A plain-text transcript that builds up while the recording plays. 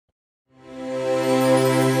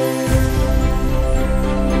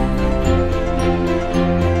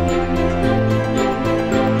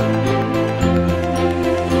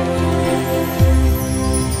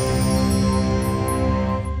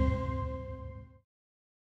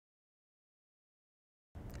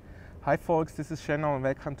Hi folks, this is Senol and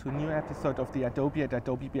welcome to a new episode of the Adobe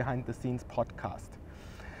Adobe Behind the Scenes podcast.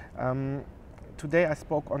 Today I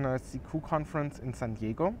spoke on a CQ conference in San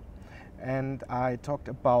Diego and I talked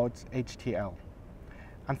about HTL.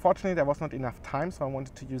 Unfortunately there was not enough time, so I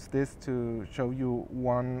wanted to use this to show you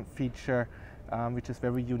one feature which is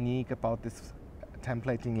very unique about this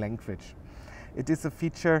templating language. It is a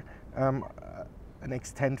feature, an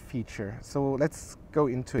extend feature, so let's go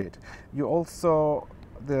into it. You also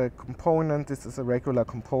the component, this is a regular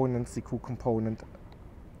component, CQ component,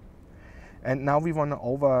 and now we want to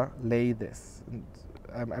overlay this. And,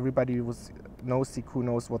 everybody who knows CQ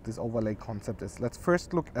knows what this overlay concept is. Let's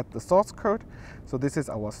first look at the source code. So this is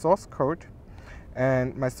our source code,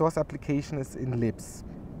 and my source application is in libs.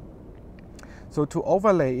 So to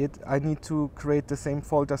overlay it, I need to create the same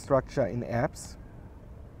folder structure in apps,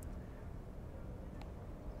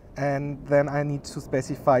 and then I need to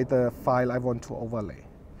specify the file I want to overlay.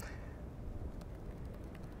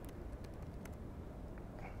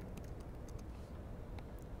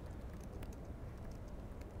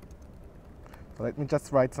 Let me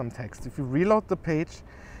just write some text. If you reload the page,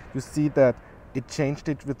 you see that it changed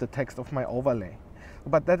it with the text of my overlay.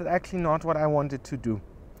 But that is actually not what I wanted to do.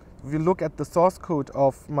 If you look at the source code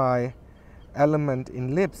of my element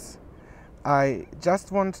in libs, I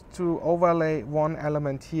just want to overlay one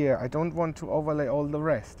element here. I don't want to overlay all the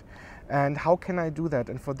rest. And how can I do that?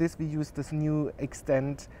 And for this we use this new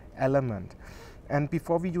extend element. And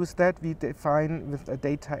before we use that, we define with a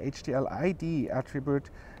data HTL ID attribute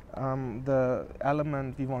the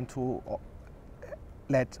element we want to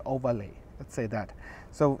let overlay, let's say that.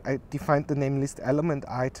 So I defined the name list element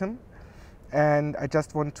item, and I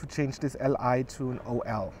just want to change this li to an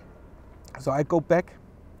ol. So I go back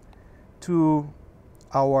to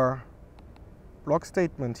our block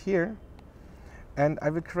statement here, and I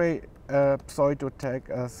will create a pseudo tag,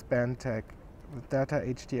 a span tag with data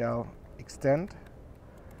HTL extend.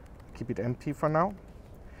 Keep it empty for now.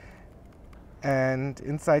 And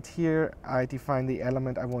inside here, I define the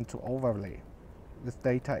element I want to overlay with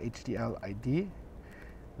data HTL ID,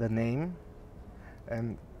 the name,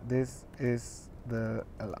 and this is the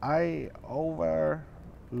li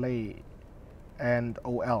overlay and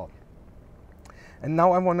ol. And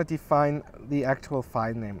now I want to define the actual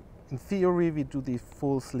file name. In theory, we do the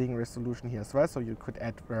full sling resolution here as well, so you could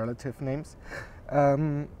add relative names.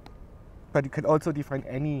 But you can also define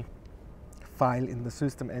any file in the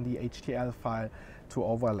system and the HTL file to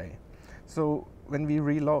overlay. So when we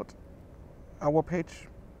reload our page,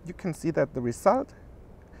 you can see that the result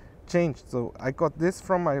changed. So I got this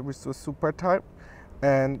from my resource super type,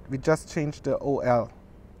 and we just changed the OL,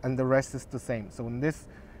 and the rest is the same. So this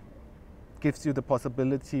gives you the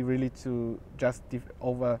possibility really to just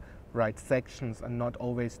overwrite sections and not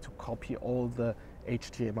always to copy all the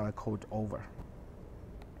HTML code over.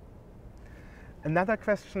 Another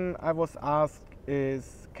question I was asked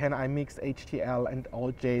is, can I mix HTL and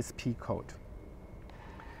all JSP code?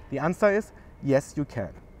 The answer is yes, you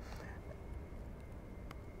can.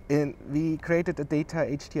 We created a data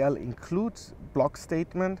HTL include block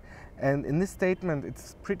statement, and in this statement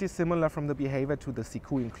it's pretty similar from the behavior to the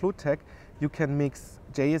CQ include tag. You can mix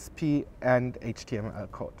JSP and HTML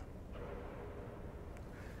code.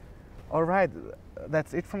 All right,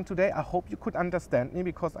 that's it from today. I hope you could understand me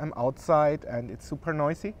because I'm outside and it's super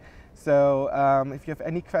noisy. So if you have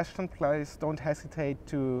any questions, please don't hesitate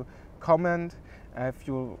to comment. If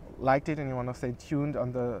you liked it and you want to stay tuned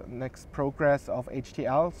on the next progress of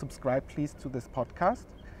HTL, subscribe please to this podcast.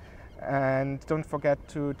 And don't forget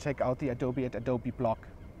to check out the Adobe Adobe blog.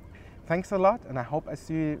 Thanks a lot, and I hope I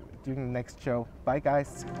see you during the next show. Bye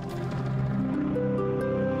guys.